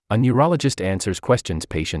A neurologist answers questions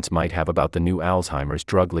patients might have about the new Alzheimer's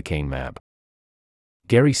drug Lecanemab.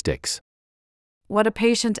 Gary Sticks. What a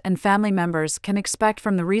patient and family members can expect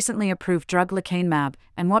from the recently approved drug Lecanemab,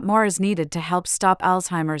 and what more is needed to help stop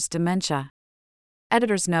Alzheimer's dementia.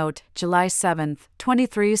 Editor's note, July 7,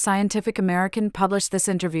 23 Scientific American published this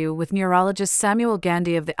interview with neurologist Samuel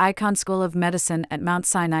Gandy of the Icahn School of Medicine at Mount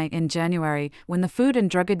Sinai in January, when the Food and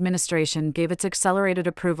Drug Administration gave its accelerated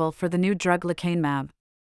approval for the new drug Lecanemab.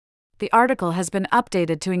 The article has been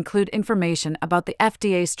updated to include information about the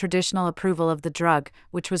FDA's traditional approval of the drug,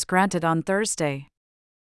 which was granted on Thursday.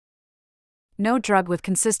 No drug with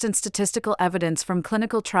consistent statistical evidence from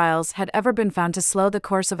clinical trials had ever been found to slow the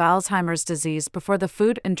course of Alzheimer's disease before the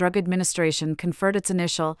Food and Drug Administration conferred its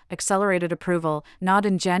initial, accelerated approval, nod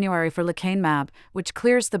in January for Lecanemab, which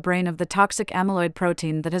clears the brain of the toxic amyloid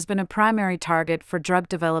protein that has been a primary target for drug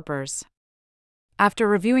developers. After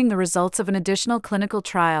reviewing the results of an additional clinical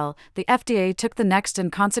trial, the FDA took the next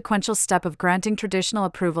and consequential step of granting traditional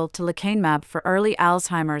approval to Lecanemab for early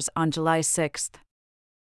Alzheimer's on July 6.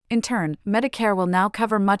 In turn, Medicare will now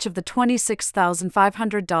cover much of the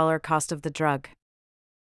 $26,500 cost of the drug.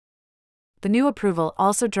 The new approval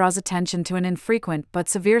also draws attention to an infrequent but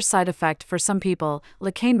severe side effect for some people.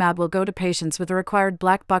 Lecanemab will go to patients with a required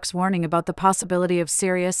black box warning about the possibility of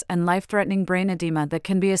serious and life-threatening brain edema that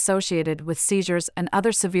can be associated with seizures and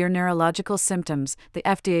other severe neurological symptoms, the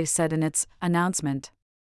FDA said in its announcement.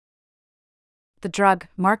 The drug,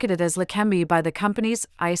 marketed as Lecanemab by the companies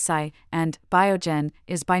Eisai and Biogen,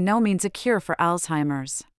 is by no means a cure for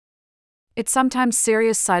Alzheimer's. Its sometimes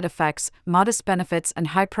serious side effects, modest benefits, and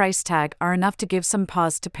high price tag are enough to give some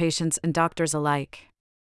pause to patients and doctors alike.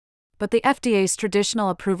 But the FDA's traditional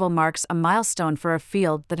approval marks a milestone for a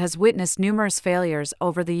field that has witnessed numerous failures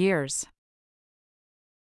over the years.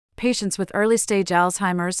 Patients with early-stage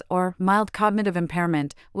Alzheimer's or mild cognitive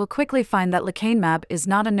impairment will quickly find that Lecanemab is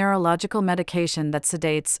not a neurological medication that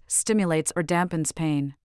sedates, stimulates, or dampens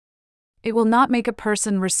pain. It will not make a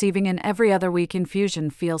person receiving an every other week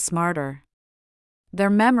infusion feel smarter.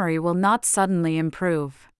 Their memory will not suddenly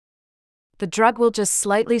improve. The drug will just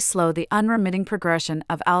slightly slow the unremitting progression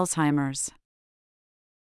of Alzheimer's.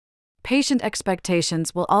 Patient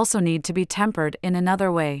expectations will also need to be tempered in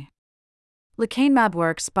another way. Lecanemab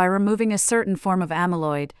works by removing a certain form of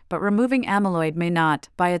amyloid, but removing amyloid may not,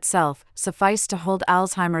 by itself, suffice to hold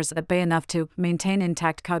Alzheimer's at bay enough to maintain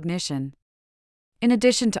intact cognition. In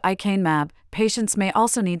addition to Lecanemab, patients may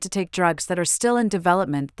also need to take drugs that are still in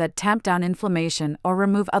development that tamp down inflammation or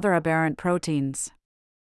remove other aberrant proteins.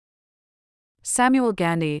 Samuel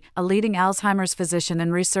Gandy, a leading Alzheimer's physician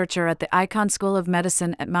and researcher at the Icahn School of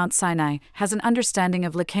Medicine at Mount Sinai, has an understanding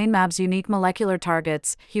of Lecanemab's unique molecular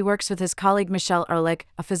targets. He works with his colleague Michelle Ehrlich,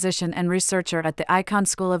 a physician and researcher at the Icahn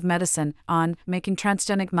School of Medicine, on making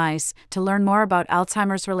transgenic mice to learn more about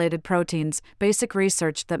Alzheimer's-related proteins, basic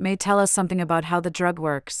research that may tell us something about how the drug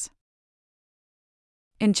works.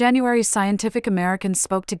 In January, Scientific American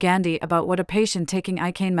spoke to Gandy about what a patient taking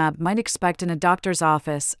Lecanemab might expect in a doctor's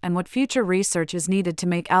office and what future research is needed to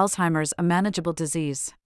make Alzheimer's a manageable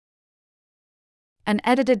disease. An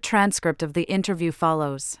edited transcript of the interview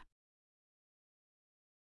follows.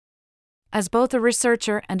 As both a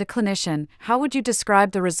researcher and a clinician, how would you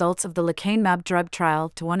describe the results of the Lecanemab drug trial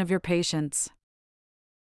to one of your patients?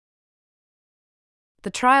 The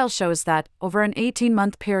trial shows that, over an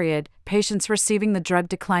 18-month period, patients receiving the drug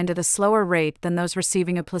declined at a slower rate than those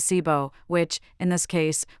receiving a placebo, which, in this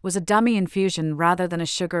case, was a dummy infusion rather than a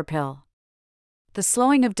sugar pill. The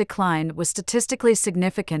slowing of decline was statistically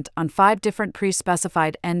significant on 5 different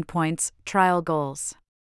pre-specified endpoints, trial goals.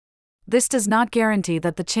 This does not guarantee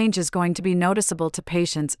that the change is going to be noticeable to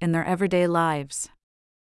patients in their everyday lives.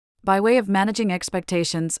 By way of managing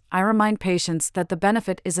expectations, I remind patients that the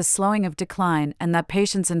benefit is a slowing of decline and that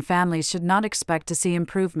patients and families should not expect to see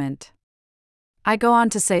improvement. I go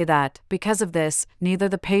on to say that, because of this, neither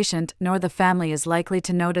the patient nor the family is likely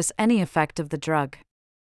to notice any effect of the drug.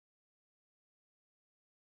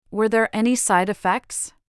 Were there any side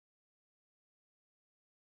effects?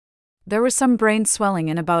 There was some brain swelling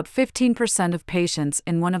in about 15% of patients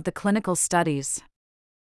in one of the clinical studies.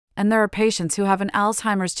 And there are patients who have an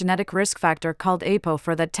Alzheimer's genetic risk factor called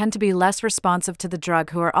APOE4 that tend to be less responsive to the drug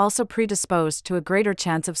who are also predisposed to a greater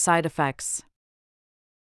chance of side effects.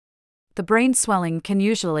 The brain swelling can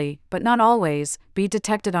usually, but not always, be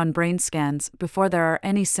detected on brain scans before there are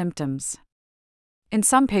any symptoms. In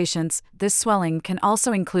some patients, this swelling can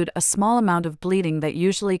also include a small amount of bleeding that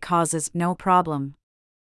usually causes no problem.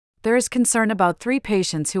 There is concern about 3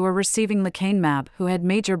 patients who were receiving Lecanemab who had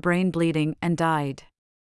major brain bleeding and died.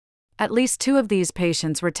 At least 2 of these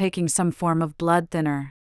patients were taking some form of blood thinner.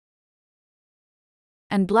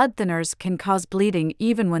 and blood thinners can cause bleeding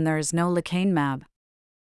even when there is no lecanemab.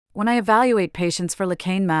 When I evaluate patients for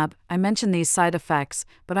lecanemab, I mention these side effects,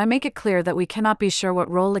 but I make it clear that we cannot be sure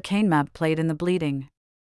what role lecanemab played in the bleeding.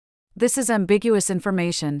 This is ambiguous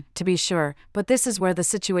information, to be sure, but this is where the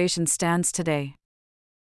situation stands today.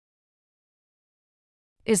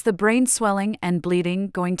 Is the brain swelling and bleeding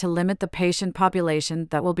going to limit the patient population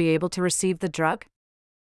that will be able to receive the drug?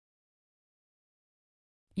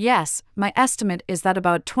 Yes, my estimate is that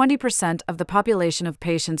about 20% of the population of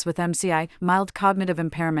patients with MCI, mild cognitive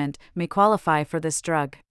impairment, may qualify for this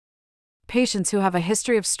drug. Patients who have a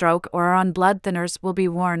history of stroke or are on blood thinners will be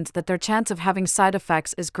warned that their chance of having side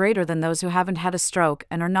effects is greater than those who haven't had a stroke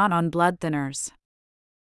and are not on blood thinners.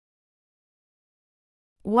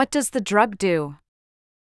 What does the drug do?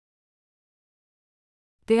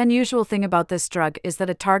 The unusual thing about this drug is that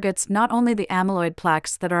it targets not only the amyloid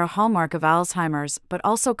plaques that are a hallmark of Alzheimer's, but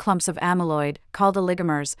also clumps of amyloid, called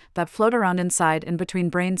oligomers, that float around inside and between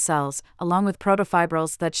brain cells, along with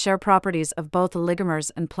protofibrils that share properties of both oligomers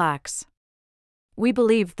and plaques. We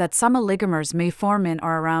believe that some oligomers may form in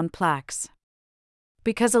or around plaques.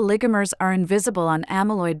 Because oligomers are invisible on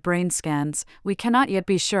amyloid brain scans, we cannot yet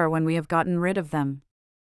be sure when we have gotten rid of them.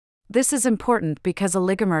 This is important because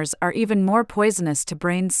oligomers are even more poisonous to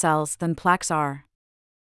brain cells than plaques are.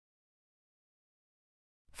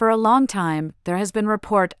 For a long time, there has been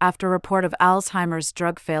report after report of Alzheimer's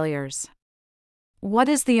drug failures. What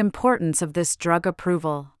is the importance of this drug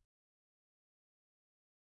approval?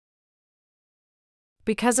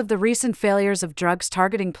 Because of the recent failures of drugs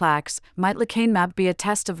targeting plaques, might lecanemab be a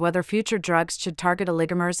test of whether future drugs should target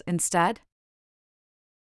oligomers instead?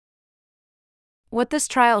 What this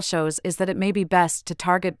trial shows is that it may be best to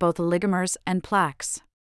target both oligomers and plaques.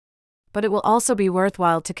 But it will also be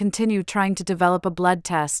worthwhile to continue trying to develop a blood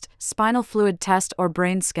test, spinal fluid test, or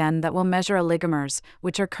brain scan that will measure oligomers,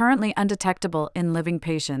 which are currently undetectable in living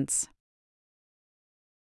patients.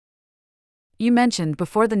 You mentioned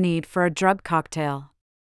before the need for a drug cocktail.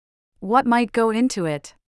 What might go into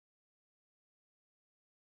it?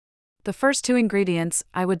 The first two ingredients,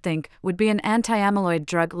 I would think, would be an anti-amyloid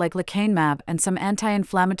drug like lecanemab and some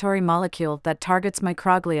anti-inflammatory molecule that targets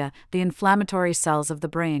microglia, the inflammatory cells of the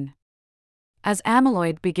brain. As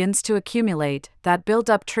amyloid begins to accumulate, that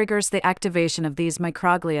buildup triggers the activation of these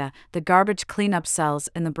microglia, the garbage cleanup cells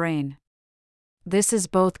in the brain. This is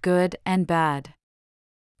both good and bad.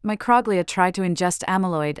 Microglia try to ingest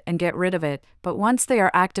amyloid and get rid of it, but once they are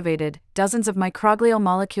activated, dozens of microglial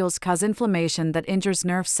molecules cause inflammation that injures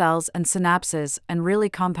nerve cells and synapses and really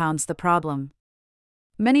compounds the problem.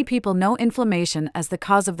 Many people know inflammation as the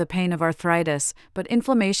cause of the pain of arthritis, but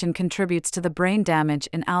inflammation contributes to the brain damage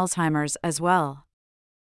in Alzheimer's as well.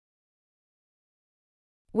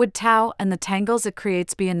 Would tau and the tangles it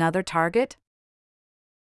creates be another target?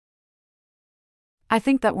 I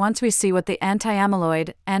think that once we see what the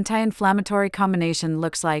anti-amyloid, anti-inflammatory combination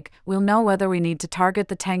looks like, we'll know whether we need to target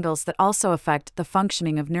the tangles that also affect the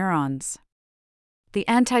functioning of neurons. The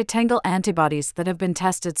anti-tangle antibodies that have been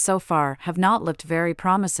tested so far have not looked very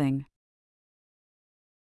promising.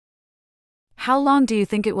 How long do you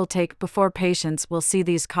think it will take before patients will see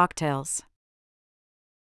these cocktails?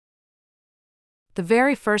 The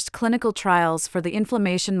very first clinical trials for the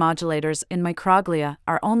inflammation modulators in microglia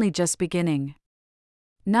are only just beginning.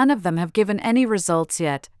 None of them have given any results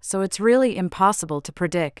yet, so it's really impossible to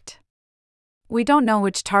predict. We don't know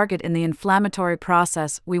which target in the inflammatory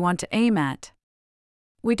process we want to aim at.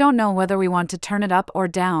 We don't know whether we want to turn it up or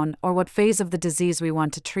down or what phase of the disease we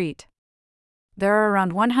want to treat. There are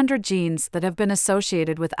around 100 genes that have been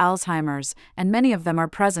associated with Alzheimer's, and many of them are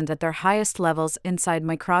present at their highest levels inside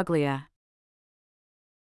microglia.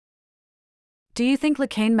 Do you think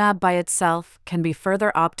lecanemab by itself can be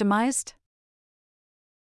further optimized?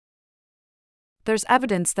 There's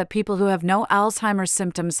evidence that people who have no Alzheimer's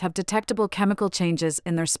symptoms have detectable chemical changes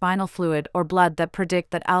in their spinal fluid or blood that predict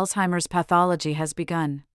that Alzheimer's pathology has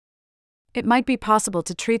begun. It might be possible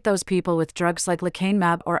to treat those people with drugs like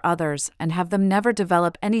lecanemab or others and have them never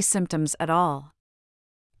develop any symptoms at all.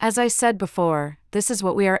 As I said before, this is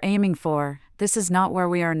what we are aiming for, this is not where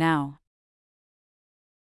we are now.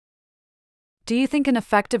 Do you think an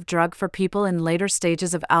effective drug for people in later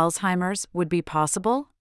stages of Alzheimer's would be possible?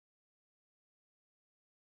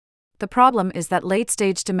 The problem is that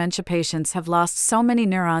late-stage dementia patients have lost so many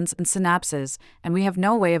neurons and synapses, and we have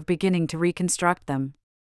no way of beginning to reconstruct them.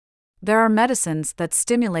 There are medicines that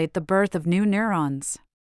stimulate the birth of new neurons.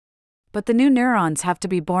 But the new neurons have to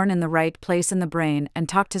be born in the right place in the brain and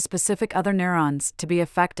talk to specific other neurons to be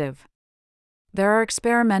effective. There are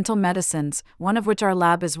experimental medicines, one of which our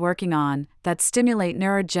lab is working on, that stimulate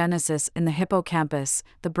neurogenesis in the hippocampus,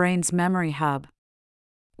 the brain's memory hub.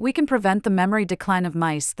 We can prevent the memory decline of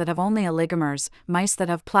mice that have only oligomers, mice that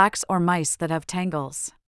have plaques, or mice that have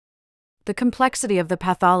tangles. The complexity of the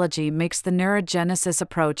pathology makes the neurogenesis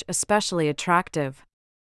approach especially attractive.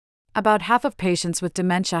 About half of patients with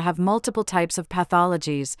dementia have multiple types of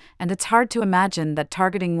pathologies, and it's hard to imagine that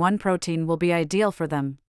targeting one protein will be ideal for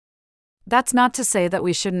them. That's not to say that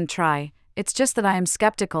we shouldn't try, it's just that I am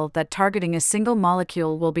skeptical that targeting a single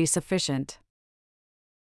molecule will be sufficient.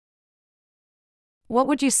 What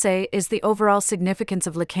would you say is the overall significance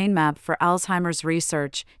of Lecanemab for Alzheimer's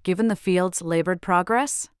research, given the field's labored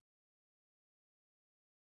progress?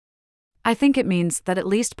 I think it means that at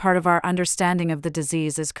least part of our understanding of the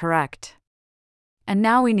disease is correct. And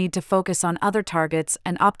now we need to focus on other targets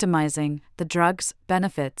and optimizing the drug's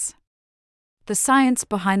benefits. The science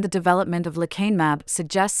behind the development of Lecanemab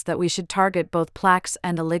suggests that we should target both plaques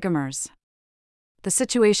and oligomers. The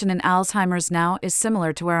situation in Alzheimer's now is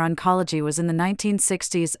similar to where oncology was in the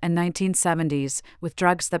 1960s and 1970s, with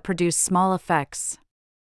drugs that produce small effects.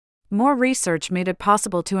 More research made it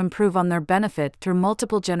possible to improve on their benefit through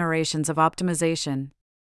multiple generations of optimization.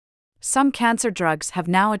 Some cancer drugs have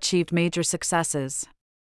now achieved major successes.